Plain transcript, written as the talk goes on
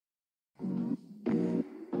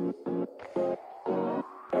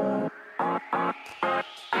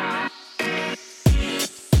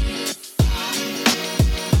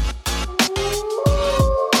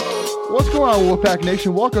on, Wolfpack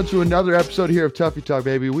Nation? Welcome to another episode here of Tuffy Talk,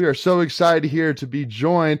 baby. We are so excited here to be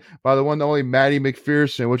joined by the one and only Maddie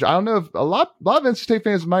McPherson, which I don't know if a lot of NC State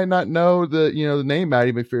fans might not know the name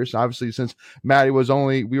Maddie McPherson. Obviously, since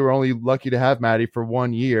we were only lucky to have Maddie for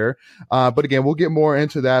 1 year. But again, we'll get more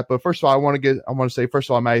into that. But first of all, I want to say, first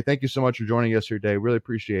of all, Maddie, thank you so much for joining us here today. Really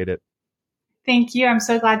appreciate it. Thank you. I'm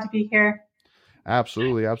so glad to be here.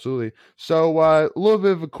 Absolutely. So a little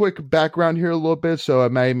bit of a quick background here a little bit. So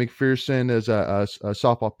Maddie McPherson is a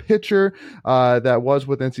softball pitcher that was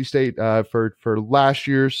with NC State for last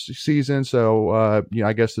year's season. So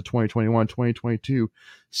I guess the 2021-2022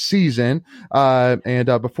 season. And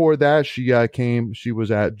before that, she was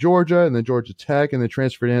at Georgia and then Georgia Tech, and then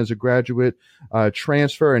transferred in as a graduate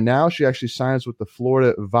transfer. And now she actually signs with the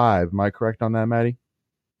Florida Vibe. Am I correct on that, Maddie?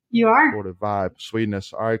 You are. Florida Vibe,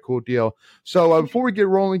 sweetness. All right, cool deal. So before we get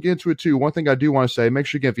rolling, get into it too, one thing I do want to say, make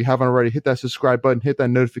sure, again, if you haven't already, hit that subscribe button, hit that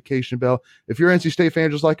notification bell. If you're an NC State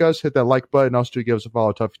fan just like us, hit that like button. Also, give us a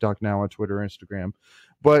follow, Tuffy Talk Now on Twitter or Instagram.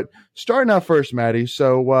 But starting out first, Maddie,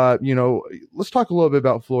 so, let's talk a little bit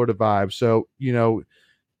about Florida Vibe. So,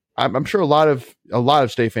 I'm sure a lot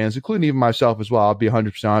of State fans, including even myself as well, I'll be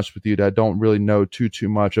 100% honest with you, that don't really know too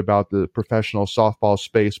much about the professional softball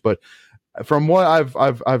space, but from what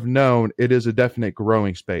I've known, it is a definite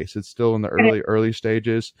growing space. It's still in the early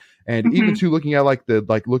stages, and even to looking at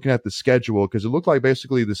looking at the schedule, because it looked like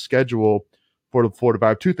basically the schedule for the Florida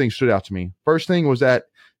Vibe. Two things stood out to me. First thing was that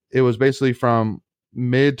it was basically from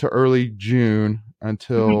mid to early June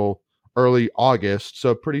until early August,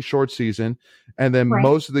 so pretty short season. And then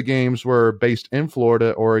most of the games were based in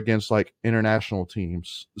Florida or against like international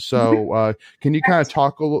teams. So can you kind of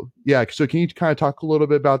talk a little? Yeah. So can you kind of talk a little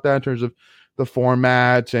bit about that in terms of the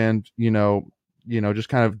format and, just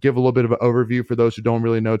kind of give a little bit of an overview for those who don't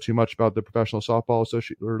really know too much about the Professional Softball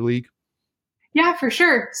Association or League? Yeah, for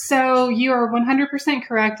sure. So you are 100%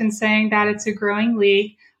 correct in saying that it's a growing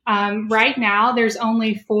league. Right now, there's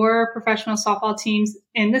only 4 professional softball teams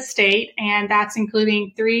in the state, and that's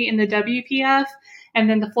including 3 in the WPF. And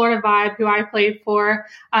then the Florida Vibe, who I played for,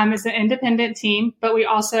 is an independent team. But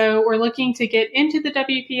we're looking to get into the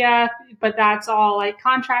WPF, but that's all like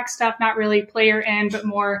contract stuff, not really player in, but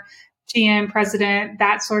more GM, president,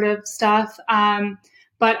 that sort of stuff.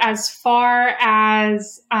 But as far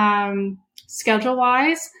as schedule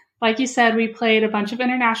wise, like you said, we played a bunch of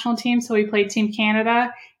international teams. So we played Team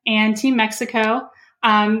Canada and Team Mexico.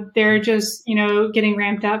 They're just, getting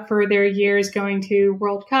ramped up for their years going to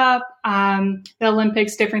World Cup, the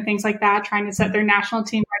Olympics, different things like that, trying to set their national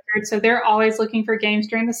team record. So they're always looking for games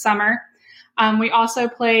during the summer. We also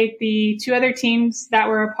played the 2 other teams that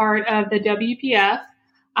were a part of the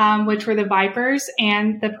WPF, which were the Vipers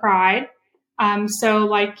and the Pride. So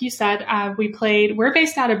like you said, we're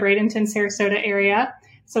based out of Bradenton, Sarasota area.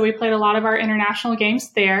 So we played a lot of our international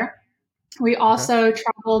games there. We also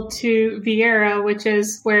traveled to Vieira, which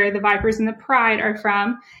is where the Vipers and the Pride are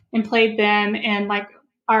from, and played them. And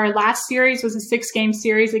our last series was a 6-game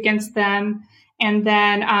series against them. And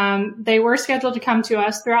then they were scheduled to come to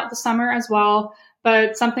us throughout the summer as well.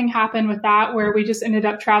 But something happened with that where we just ended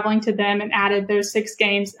up traveling to them and added those 6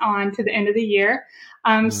 games on to the end of the year.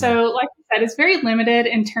 So like I said, it's very limited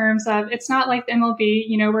in terms of, it's not like the MLB,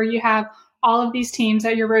 where you have all of these teams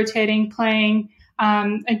that you're rotating, playing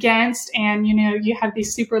against, and you have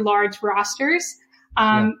these super large rosters.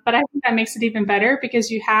 But I think that makes it even better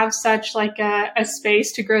because you have such a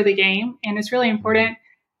space to grow the game, and it's really important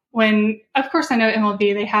when, of course, I know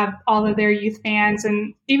MLB, they have all of their youth fans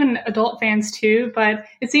and even adult fans too, but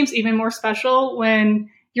it seems even more special when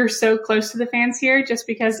you're so close to the fans here just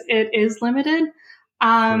because it is limited.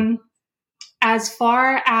 As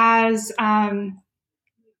far as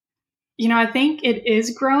I think it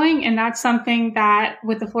is growing, and that's something that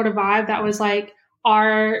with the Florida Vibe, that was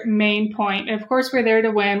our main point. And of course, we're there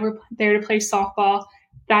to win. We're there to play softball.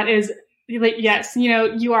 That is, yes,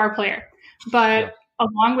 you are a player. But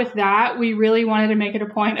along with that, we really wanted to make it a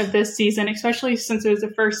point of this season, especially since it was the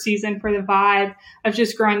first season for the Vibe, of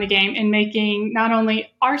just growing the game and making not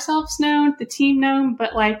only ourselves known, the team known,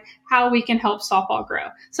 but how we can help softball grow.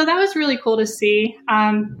 So that was really cool to see.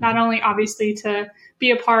 Not only obviously to be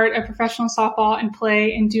a part of professional softball and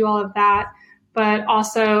play and do all of that, but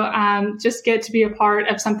also just get to be a part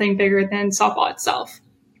of something bigger than softball itself.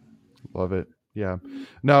 Love it. Yeah.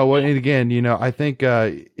 No, well, and again, I think,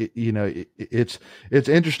 it's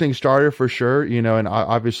interesting starter for sure, and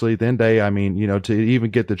obviously then to even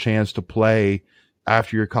get the chance to play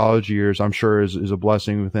after your college years, I'm sure is a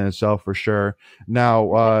blessing within itself for sure.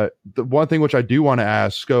 Now, the one thing which I do want to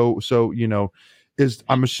ask, is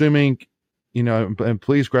I'm assuming and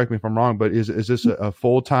please correct me if I'm wrong, but is this a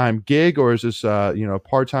full-time gig, or is this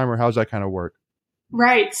part-time, or how's that kind of work?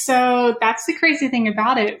 Right. So that's the crazy thing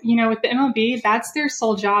about it. With the MLB, that's their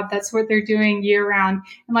sole job. That's what they're doing year round.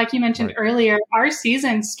 And like you mentioned earlier, our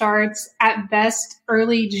season starts at best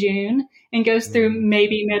early June and goes through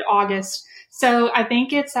maybe mid-August. So I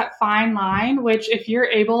think it's that fine line, which if you're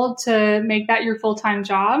able to make that your full-time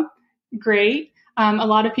job, great. A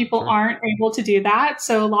lot of people aren't able to do that.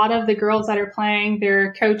 So a lot of the girls that are playing,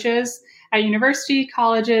 their coaches at university,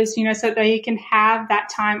 colleges, so that they can have that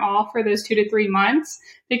time off for those 2 to 3 months,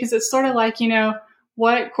 because it's sort of like,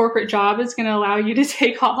 what corporate job is going to allow you to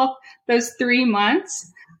take off those 3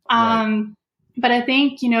 months? But I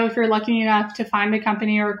think, if you're lucky enough to find a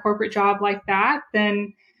company or a corporate job like that,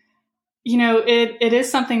 then, it is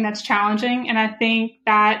something that's challenging. And I think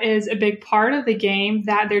that is a big part of the game,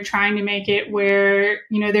 that they're trying to make it where,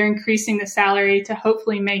 they're increasing the salary to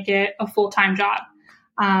hopefully make it a full-time job.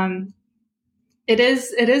 It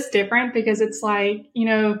is different, because it's like,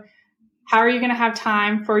 how are you going to have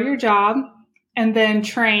time for your job and then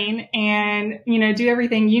train and, do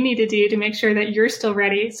everything you need to do to make sure that you're still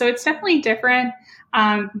ready? So it's definitely different,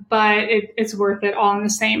 but it's worth it all in the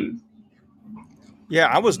same. Yeah,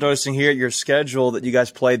 I was noticing here your schedule that you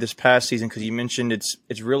guys played this past season, because you mentioned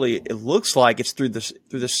it looks like it's through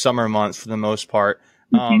the summer months for the most part.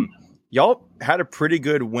 Y'all had a pretty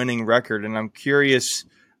good winning record, and I'm curious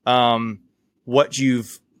what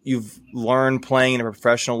you've learned playing in a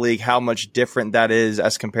professional league, how much different that is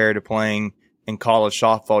as compared to playing in college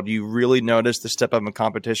softball. Do you really notice the step up in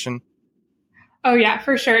competition? Oh, yeah,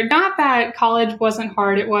 for sure. Not that college wasn't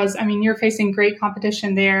hard. It was. I mean, you're facing great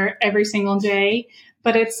competition there every single day.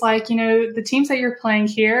 But it's like, the teams that you're playing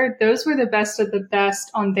here, those were the best of the best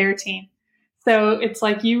on their team. So it's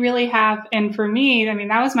like you really have. And for me, I mean,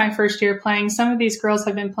 that was my first year playing. Some of these girls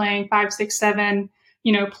have been playing 5, 6, 7,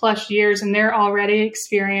 plus years, and they're already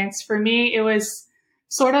experienced. For me, it was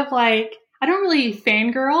sort of like, I don't really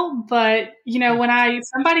fangirl, but when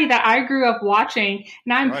somebody that I grew up watching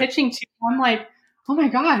and I'm pitching to, I'm like, oh my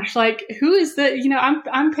gosh, like who is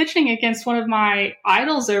I'm pitching against one of my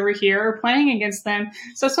idols over here, or playing against them.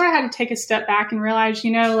 So I sort of had to take a step back and realize,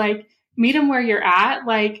 like, meet them where you're at.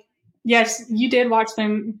 Like, yes, you did watch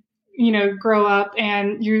them, grow up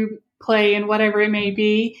and you play and whatever it may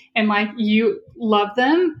be. And like, you love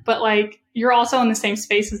them, but like, you're also in the same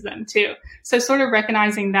space as them too. So sort of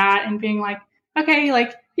recognizing that and being like, okay,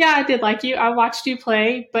 like, yeah, I did like you. I watched you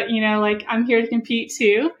play, but like, I'm here to compete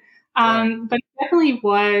too. But it definitely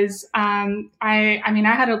was, I mean,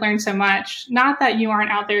 I had to learn so much. Not that you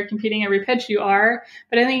aren't out there competing every pitch, you are,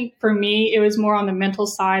 but I think for me, it was more on the mental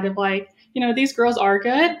side of like, these girls are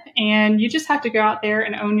good, and you just have to go out there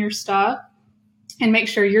and own your stuff and make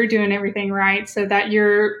sure you're doing everything right so that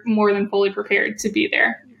you're more than fully prepared to be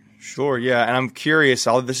there. Sure. Yeah. And I'm curious,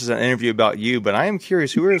 this is an interview about you, but I am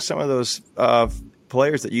curious, who are some of those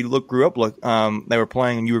players that you grew up they were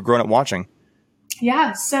playing and you were growing up watching?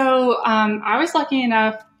 Yeah. So I was lucky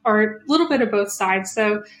enough, or a little bit of both sides.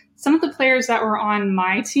 So some of the players that were on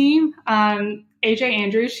my team, AJ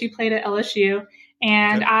Andrews, she played at LSU.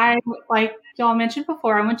 And I, like y'all mentioned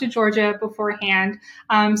before, I went to Georgia beforehand.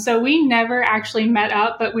 So we never actually met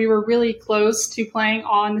up, but we were really close to playing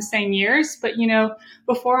all in the same years. But,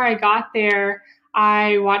 before I got there,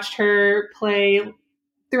 I watched her play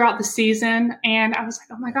throughout the season. And I was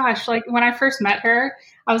like, oh my gosh, like when I first met her,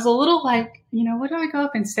 I was a little like, what do I go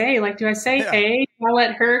up and say? Like, do I say, hey, do I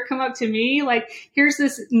let her come up to me? Like, here's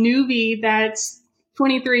this newbie that's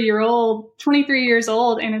 23 years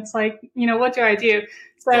old. And it's like, what do I do?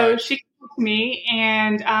 So she came up to me,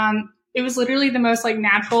 and it was literally the most like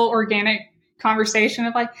natural, organic conversation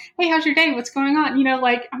of like, hey, how's your day? What's going on?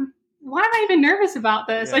 Like, why am I even nervous about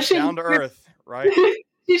this? Yeah, I shouldn't. Down to earth, right?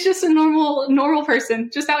 She's just a normal person,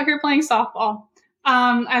 just out here playing softball.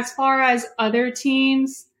 As far as other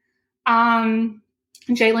teams,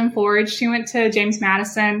 Jalen Ford, she went to James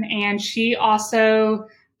Madison, and she was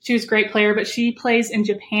a great player, but she plays in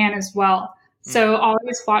Japan as well. So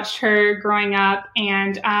always watched her growing up,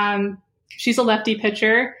 and she's a lefty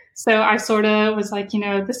pitcher. So I sort of was like,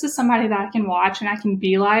 this is somebody that I can watch and I can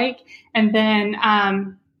be like. And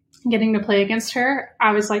then getting to play against her,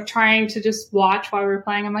 I was like trying to just watch while we were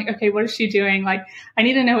playing. I'm like, okay, what is she doing? Like, I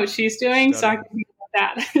need to know what she's doing so I can be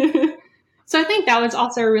like that. So I think that was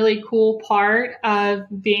also a really cool part of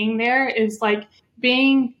being there, is like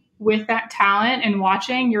being with that talent and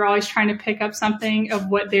watching. You're always trying to pick up something of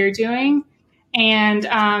what they're doing. And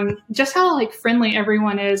just how like friendly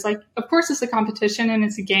everyone is. Like, of course it's a competition and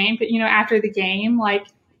it's a game, but after the game, like,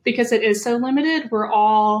 because it is so limited, we're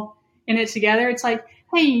all in it together. It's like,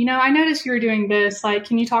 hey, I noticed you were doing this. Like,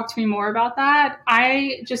 can you talk to me more about that?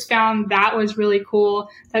 I just found that was really cool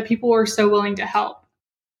that people were so willing to help.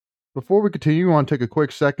 Before we continue, I want to take a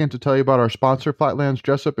quick second to tell you about our sponsor, Flightland's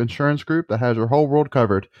Jessup Insurance Group, that has your whole world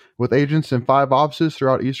covered, with agents in 5 offices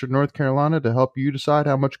throughout eastern North Carolina to help you decide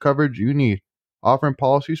how much coverage you need, offering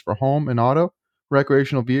policies for home and auto,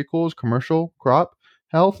 recreational vehicles, commercial, crop,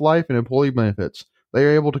 health, life, and employee benefits. They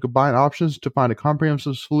are able to combine options to find a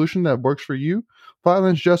comprehensive solution that works for you.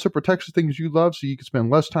 Flightland's Jessup protects the things you love so you can spend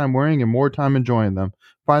less time worrying and more time enjoying them.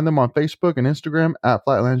 Find them on Facebook and Instagram at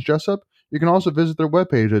Flightland's Jessup. You can also visit their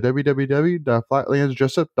webpage at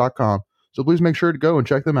www.flightlandsjessup.com. So please make sure to go and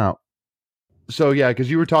check them out. So yeah, because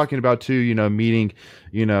you were talking about too, meeting,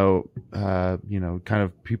 kind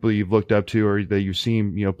of people you've looked up to or that you've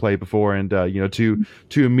seen, play before, and two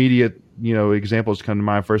immediate, examples come to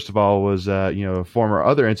mind. First of all was former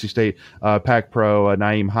other NC State Pac Pro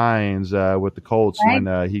Nyheim Hines with the Colts, right.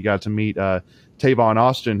 When he got to meet Tavon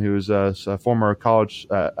Austin, who's a former college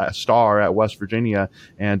star at West Virginia,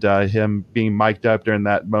 and him being mic'd up during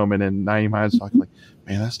that moment, and Nyheim Hines talking like,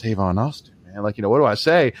 "Man, that's Tavon Austin." And what do I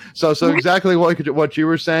say? So exactly what you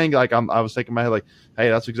were saying. Like I was thinking in my head, like, hey,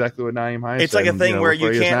 that's exactly what Nyheim Hines. It's like a thing where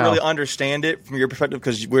you can't really understand it from your perspective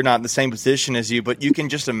because we're not in the same position as you, but you can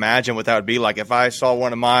just imagine what that would be like. If I saw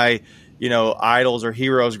one of my, idols or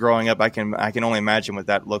heroes growing up, I can only imagine what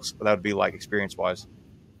that would be like experience wise.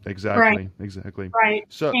 Exactly. Right. Exactly. Right.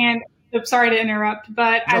 So, and I'm sorry to interrupt,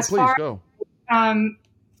 but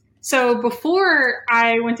so before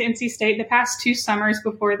I went to NC State, the past 2 summers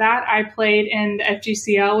before that, I played in the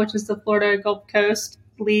FGCL, which is the Florida Gulf Coast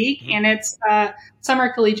League, and it's a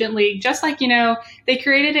summer collegiate league. Just like, they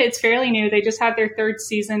created it, it's fairly new. They just had their 3rd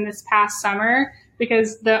season this past summer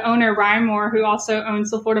because the owner, Ryan Moore, who also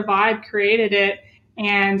owns the Florida Vibe, created it.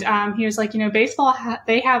 And he was like, baseball,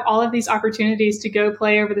 they have all of these opportunities to go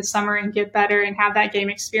play over the summer and get better and have that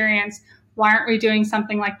game experience. Why aren't we doing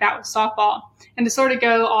something like that with softball? And to sort of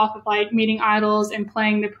go off of like meeting idols and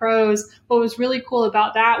playing the pros, what was really cool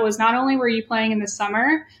about that was not only were you playing in the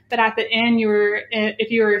summer, but at the end,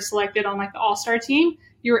 if you were selected on like the all-star team,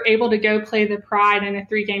 you were able to go play the Pride in a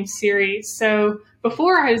 3-game series. So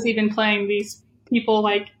before I was even playing these people,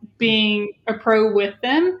 like being a pro with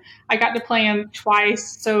them, I got to play them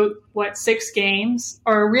twice. So 6 games,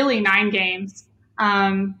 or really 9 games,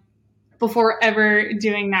 before ever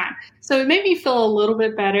doing that. So it made me feel a little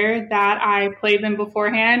bit better that I played them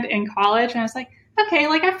beforehand in college. And I was like, okay,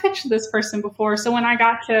 like I've pitched this person before. So when I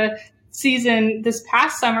got to season this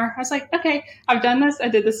past summer, I was like, okay, I've done this. I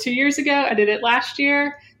did this 2 years ago. I did it last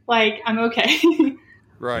year. Like, I'm okay.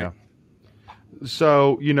 Right. Yeah.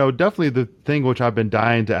 So, definitely the thing which I've been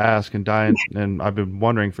dying to ask and I've been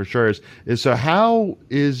wondering for sure is so how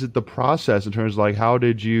is the process in terms of like, how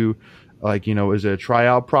did you, is it a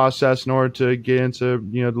tryout process in order to get into,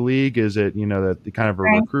 the league? Is it, that the kind of a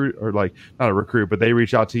recruit, or like not a recruit, but they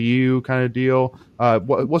reach out to you kind of deal?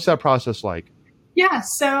 What's that process like? Yeah.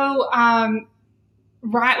 So,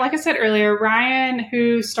 like I said earlier, Ryan,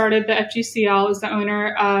 who started the FGCL, is the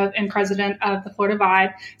owner of and president of the Florida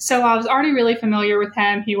Vibe. So I was already really familiar with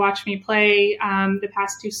him. He watched me play the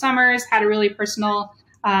past 2 summers, had a really personal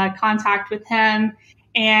contact with him.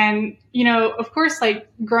 And, of course, like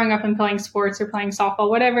growing up and playing sports or playing softball,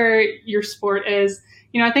 whatever your sport is,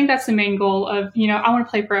 I think that's the main goal of, I want to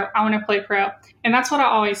play pro. I want to play pro. And that's what I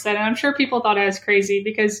always said. And I'm sure people thought I was crazy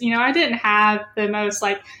because, I didn't have the most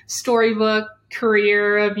like storybook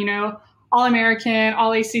career of, All-American,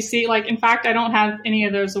 All-ACC. Like, in fact, I don't have any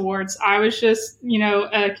of those awards. I was just,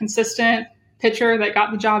 a consistent pitcher that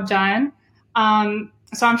got the job done.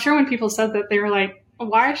 So I'm sure when people said that, they were like,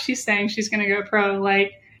 why is she saying she's going to go pro?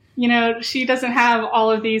 Like, she doesn't have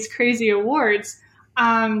all of these crazy awards.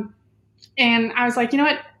 And I was like,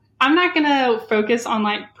 what? I'm not going to focus on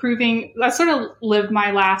like proving. I sort of lived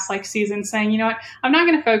my last like season saying, what? I'm not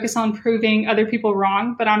going to focus on proving other people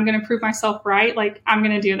wrong, but I'm going to prove myself right. Like, I'm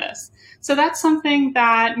going to do this. So that's something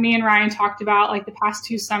that me and Ryan talked about like the past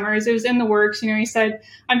 2 summers. It was in the works. He said,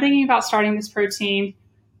 I'm thinking about starting this pro team.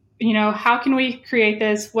 How can we create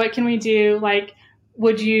this? What can we do? Like,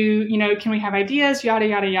 would you, can we have ideas, yada,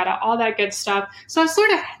 yada, yada, all that good stuff. So I sort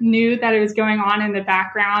of knew that it was going on in the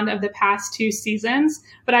background of the past 2 seasons,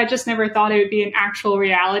 but I just never thought it would be an actual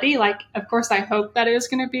reality. Like, of course, I hoped that it was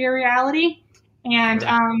going to be a reality. And,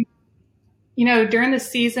 during the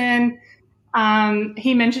season,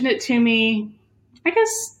 he mentioned it to me, I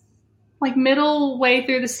guess, like middle way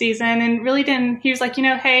through the season, and really he was like,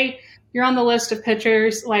 hey, you're on the list of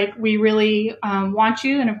pitchers. Like, we really want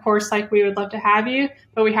you. And of course, like, we would love to have you,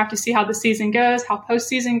 but we have to see how the season goes, how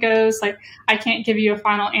postseason goes. Like, I can't give you a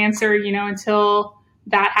final answer, until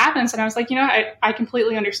that happens. And I was like, I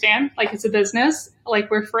completely understand. Like, it's a business, like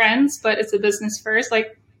we're friends, but it's a business first.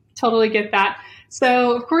 Like, totally get that.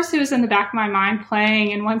 So of course it was in the back of my mind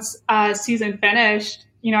playing. And once season finished,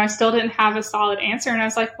 I still didn't have a solid answer. And I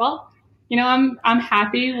was like, well, I'm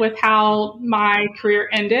happy with how my career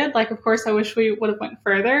ended. Like, of course I wish we would have went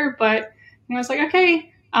further, but I was like,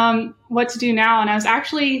 okay, what to do now? And I was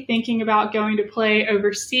actually thinking about going to play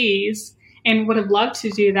overseas and would have loved to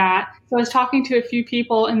do that. So I was talking to a few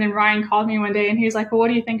people, and then Ryan called me one day and he was like, well, what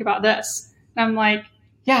do you think about this? And I'm like,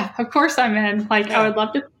 yeah, of course I'm in. Like, I would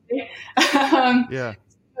love to play. Yeah.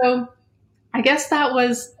 So I guess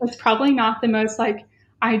it's probably not the most like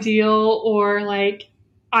ideal or like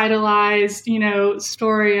idolized,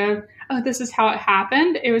 story of, oh, this is how it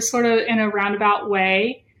happened. It was sort of in a roundabout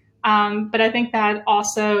way. But I think that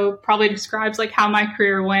also probably describes like how my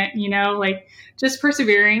career went, like just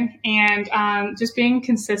persevering and just being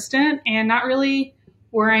consistent and not really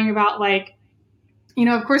worrying about like,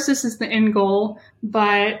 of course this is the end goal,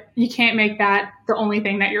 but you can't make that the only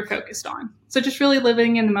thing that you're focused on. So just really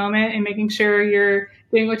living in the moment and making sure you're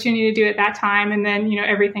doing what you need to do at that time. And then,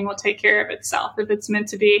 everything will take care of itself if it's meant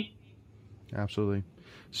to be. Absolutely.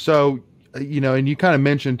 So, and you kind of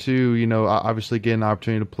mentioned too, obviously getting an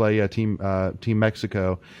opportunity to play Team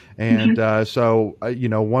Mexico. And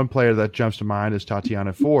one player that jumps to mind is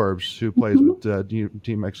Tatiana Forbes, who plays with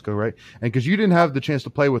Team Mexico, right? And because you didn't have the chance to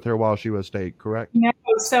play with her while she was state, correct? No.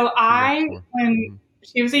 So when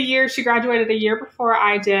she was she graduated a year before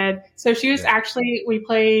I did. So she was we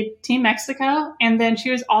played Team Mexico, and then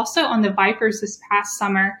she was also on the Vipers this past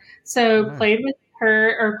summer. So played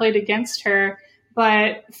against her.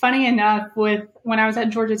 But funny enough, when I was at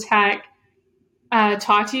Georgia Tech,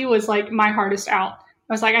 Tati was like my hardest out.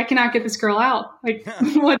 I was like, I cannot get this girl out. Like,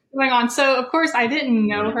 what's going on? So of course I didn't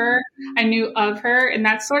know her. I knew of her. And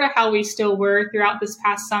that's sort of how we still were throughout this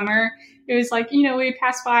past summer. It was like, we'd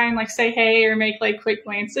pass by and like say, hey, or make like quick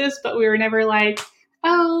glances, but we were never like,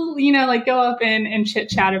 oh, like go up and chit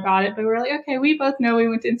chat about it. But we were like, okay, we both know we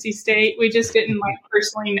went to NC State. We just didn't like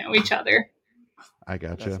personally know each other. I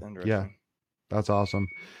gotcha. Yeah. That's awesome.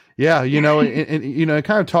 Yeah. And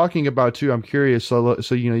kind of talking about too, I'm curious. So,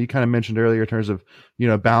 you kind of mentioned earlier in terms of,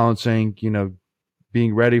 balancing,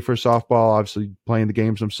 being ready for softball, obviously playing the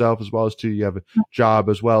games themselves, as well as too, you have a job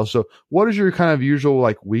as well. So what does your kind of usual,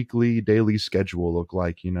 like weekly, daily schedule look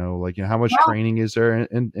like, how much training is there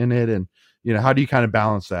in it? And, how do you kind of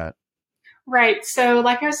balance that? Right. So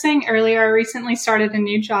like I was saying earlier, I recently started a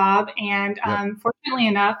new job, and fortunately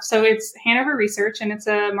enough, so it's Hanover Research, and it's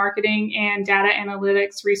a marketing and data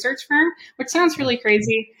analytics research firm, which sounds really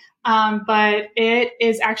crazy. But it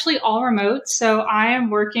is actually all remote. So I am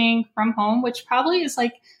working from home, which probably is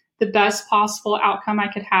like the best possible outcome I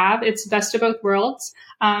could have. It's best of both worlds.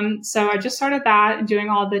 So I just started that and doing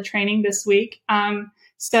all the training this week.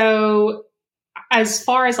 So as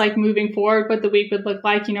far as like moving forward, what the week would look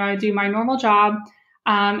like, I do my normal job.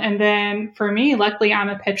 And then for me, luckily I'm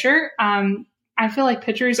a pitcher. I feel like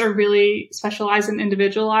pitchers are really specialized and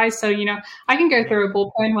individualized. So, I can go through a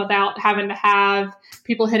bullpen without having to have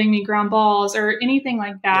people hitting me ground balls or anything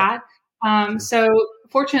like that. So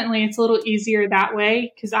fortunately it's a little easier that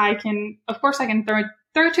way, because I can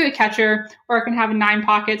throw to a catcher, or I can have a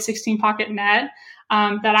 9-pocket, 16-pocket net.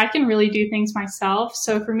 That I can really do things myself.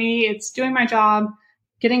 So for me, it's doing my job,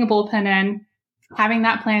 getting a bullpen in, having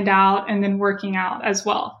that planned out, and then working out as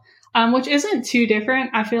well, which isn't too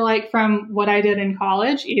different, I feel like, from what I did in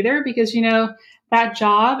college either, because, that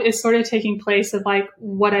job is sort of taking place of like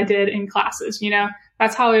what I did in classes.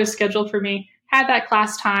 That's how it was scheduled for me. Had that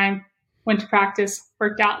class time, went to practice,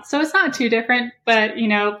 worked out. So it's not too different, but,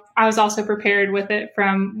 I was also prepared with it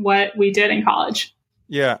from what we did in college.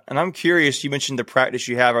 Yeah. And I'm curious, you mentioned the practice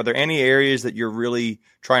you have. Are there any areas that you're really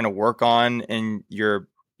trying to work on in your,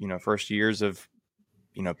 first years of,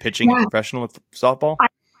 pitching professional with softball?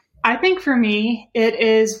 I think for me, it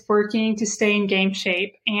is working to stay in game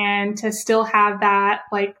shape and to still have that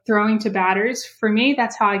like throwing to batters. For me,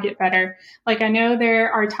 that's how I get better. Like, I know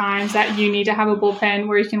there are times that you need to have a bullpen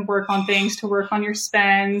where you can work on things, to work on your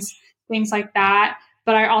spins, things like that.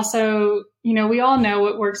 But I also, we all know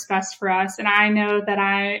what works best for us. And I know that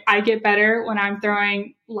I get better when I'm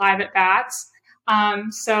throwing live at bats.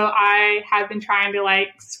 So I have been trying to like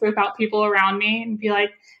scope out people around me and be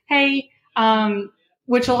like, hey,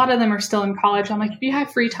 which a lot of them are still in college. I'm like, if you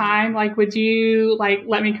have free time, like, would you like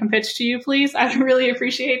let me come pitch to you, please? I'd really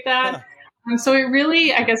appreciate that. So it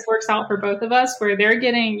really, I guess, works out for both of us, where they're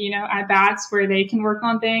getting, at bats where they can work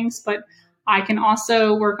on things, but I can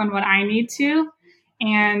also work on what I need to.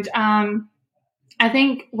 And I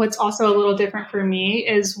think what's also a little different for me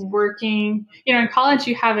is working, in college,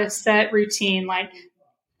 you have a set routine. Like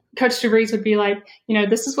Coach DeVries would be like,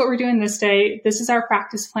 this is what we're doing this day. This is our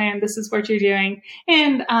practice plan. This is what you're doing.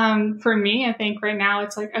 And for me, I think right now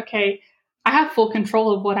it's like, okay, I have full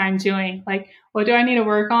control of what I'm doing. Like, what do I need to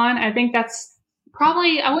work on? I think that's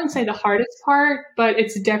probably, I wouldn't say the hardest part, but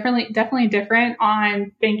it's definitely different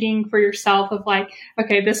on thinking for yourself of like,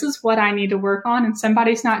 okay, this is what I need to work on. And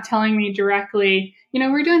somebody's not telling me directly,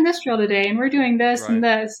 we're doing this drill today and we're doing this and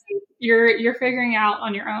this. You're figuring out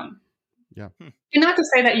on your own. Yeah. And not to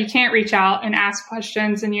say that you can't reach out and ask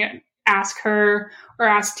questions and you ask her or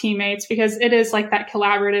ask teammates, because it is like that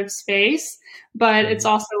collaborative space, but it's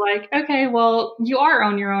also like, okay, well, you are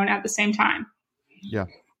on your own at the same time. Yeah.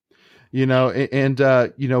 And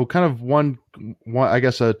kind of one, I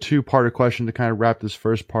guess a two-part question to kind of wrap this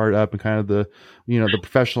first part up and kind of the, the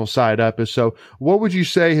professional side up is, so what would you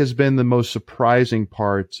say has been the most surprising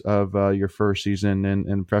part of your first season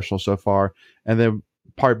in professional so far? And then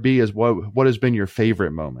part B is what has been your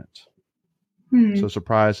favorite moment? So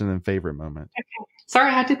surprise and then favorite moment. Okay. Sorry,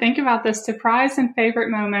 I had to think about this. Surprise and favorite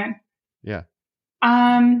moment. Yeah.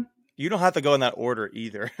 You don't have to go in that order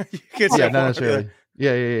either. You can say not necessarily.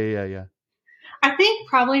 Yeah. I think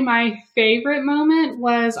probably my favorite moment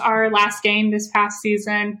was our last game this past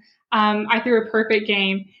season. I threw a perfect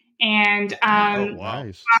game, and wow. I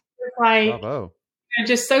was like, bravo.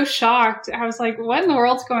 Just so shocked. I was like, what in the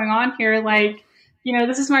world's going on here? Like,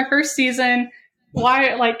 this is my first season.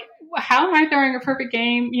 Why, like, how am I throwing a perfect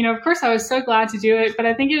game? Of course I was so glad to do it, but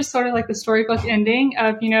I think it was sort of like the storybook ending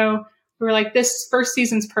of, we were like, this first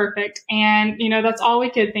season's perfect. And, that's all we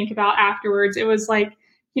could think about afterwards. It was like,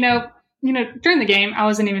 during the game, I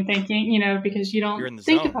wasn't even thinking, because you don't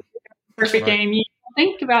think about your perfect game. You don't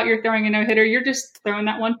think about you're throwing a no-hitter. You're just throwing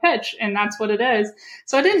that one pitch, and that's what it is.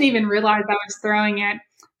 So I didn't even realize I was throwing it.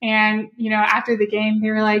 And, after the game, they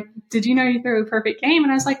were like, did you know you threw a perfect game?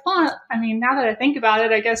 And I was like, well, I mean, now that I think about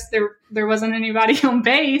it, I guess there wasn't anybody on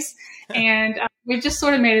base. And we just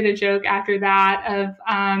sort of made it a joke after that of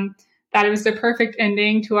that it was the perfect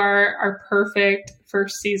ending to our perfect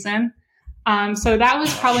first season. So that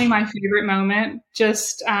was probably my favorite moment.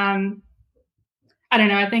 Just, I don't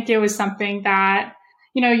know. I think it was something that,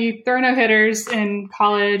 you throw no hitters in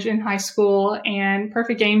college and high school and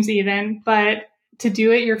perfect games even, but to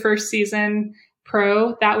do it your first season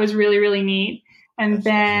pro, that was really, really neat. And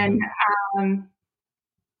then,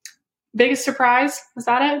 biggest surprise, was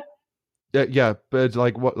that it? Yeah, but it's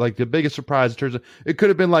like the biggest surprise in terms of, it could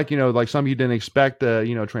have been like, like some you didn't expect,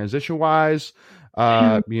 transition wise,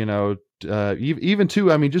 even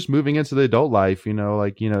too, I mean, just moving into the adult life, it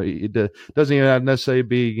doesn't even have necessarily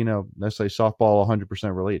be, necessarily softball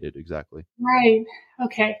 100% related. Exactly. Right.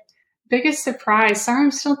 Okay. Biggest surprise. Sorry,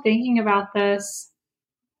 I'm still thinking about this.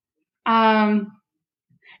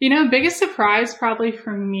 Biggest surprise probably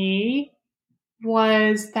for me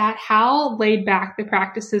was that how laid back the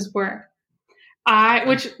practices were.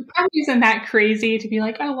 Which probably isn't that crazy to be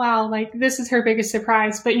like, oh wow, like this is her biggest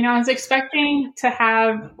surprise. But I was expecting to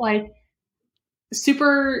have like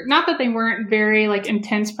super, not that they weren't very like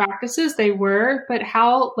intense practices, they were, but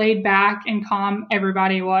how laid back and calm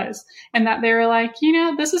everybody was. And that they were like,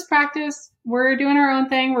 this is practice. We're doing our own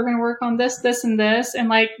thing. We're going to work on this, this, and this. And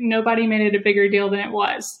like nobody made it a bigger deal than it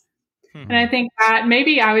was. And I think that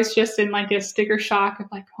maybe I was just in like a sticker shock of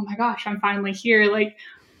like, oh my gosh, I'm finally here. Like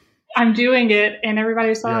I'm doing it. And everybody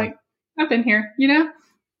was like, I've been here,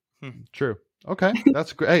 True. Okay,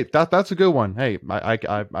 that's great. Hey, that's a good one. Hey,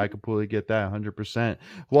 I completely get that 100%.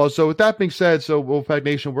 Well, so with that being said, so Wolfpack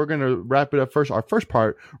Nation, we're gonna wrap it up our first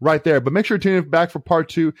part right there. But make sure to tune in back for part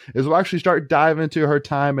 2, as we'll actually start diving into her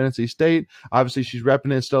time at NC State. Obviously, she's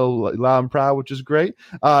repping it still loud and proud, which is great.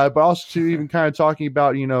 But also to even kind of talking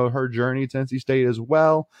about her journey to NC State as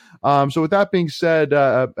well. So with that being said,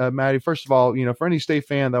 Maddie, first of all, for any State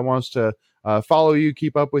fan that wants to follow you,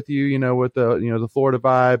 keep up with you, with the Florida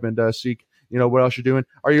vibe and seek. What else you're doing?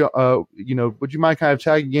 Are you, would you mind kind of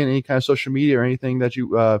tagging in any kind of social media or anything that you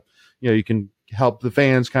can help the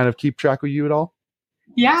fans kind of keep track of you at all?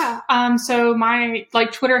 Yeah. So my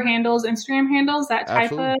like Twitter handles, Instagram handles, that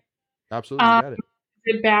type of. Absolutely. Got it.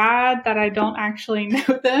 Is it bad that I don't actually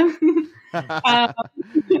know them? I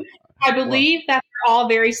believe that they're all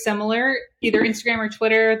very similar, either Instagram or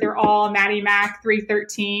Twitter. They're all Maddie Mac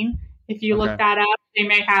 313. If you look that up, they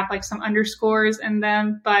may have like some underscores in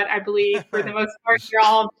them, but I believe for the most part, they're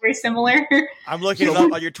all very similar. I'm looking it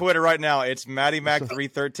up on your Twitter right now. It's Maddie Mac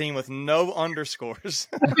 313 with no underscores.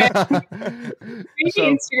 Maybe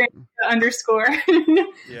Instagram underscore.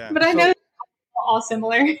 Yeah. But I know they're all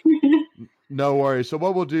similar. No worries. So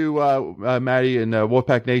what we'll do, Maddie and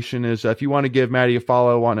Wolfpack Nation, is if you want to give Maddie a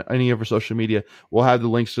follow on any of her social media, we'll have the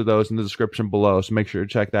links to those in the description below. So make sure to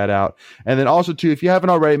check that out. And then also, too, if you haven't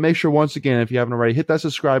already, make sure, once again, if you haven't already, hit that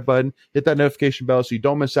subscribe button, hit that notification bell so you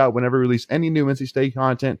don't miss out whenever we release any new NC State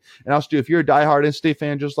content. And also, too, if you're a diehard NC State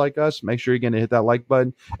fan just like us, make sure, again, to hit that like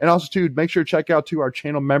button. And also, too, make sure to check out, too, our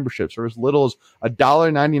channel memberships. For as little as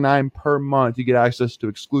 $1.99 per month, you get access to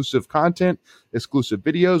exclusive content, exclusive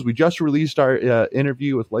videos. We just released our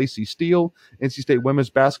interview with Lacey Steele, NC State women's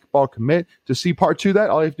basketball commit. To see part 2 of that,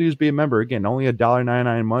 all you have to do is be a member. Again, only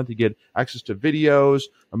 $1.99 a month. You get access to videos,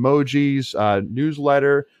 emojis,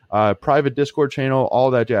 newsletter, private Discord channel, all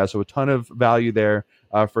that jazz. So a ton of value there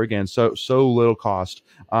for, again, so little cost.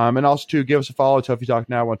 And also, to give us a follow, Tuffy Talk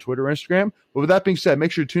Now on Twitter and Instagram. But with that being said,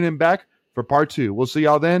 make sure to tune in back for part 2. We'll see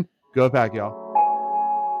y'all then. Go Pack, y'all.